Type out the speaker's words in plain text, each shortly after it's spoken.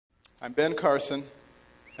I'm Ben Carson,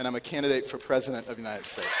 and I'm a candidate for President of the United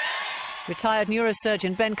States. Retired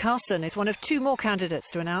neurosurgeon Ben Carson is one of two more candidates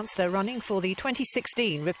to announce they're running for the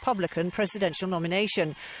 2016 Republican presidential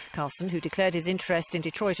nomination. Carson, who declared his interest in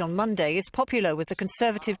Detroit on Monday, is popular with the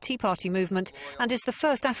conservative Tea Party movement and is the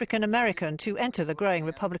first African-American to enter the growing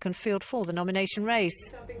Republican field for the nomination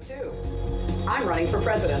race. I'm running for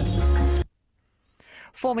president.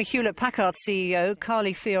 Former Hewlett-Packard CEO Carson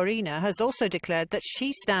and Fiorina has also declared that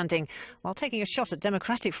she's standing, while taking a shot at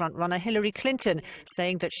Democratic frontrunner Hillary Clinton,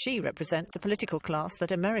 saying that she represents a political class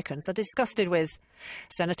that Americans are disgusted with.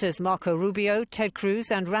 Senators Marco Rubio, Ted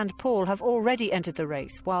Cruz and Rand Paul have already entered the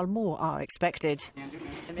race, while more are expected.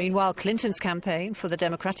 Meanwhile, Clinton's campaign for the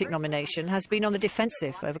Democratic nomination has been on the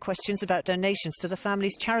defensive over questions about donations to the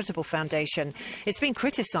family's charitable foundation. It's been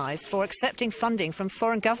criticised for accepting funding from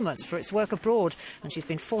foreign governments for its work abroad, and she's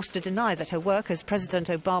been forced to deny that her work as President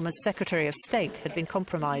Obama's Secretary of State had been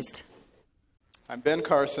compromised. I'm Ben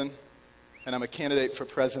Carson, and I'm a candidate for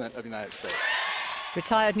President of the United States.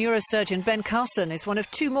 Retired neurosurgeon Ben Carson is one of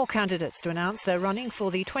two more candidates to announce they're running for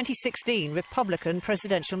the 2016 Republican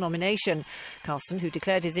presidential nomination. Carson, who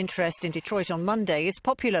declared his interest in Detroit on Monday, is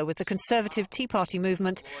popular with the conservative Tea Party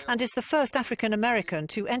movement and is the first African-American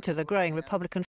to enter the growing Republican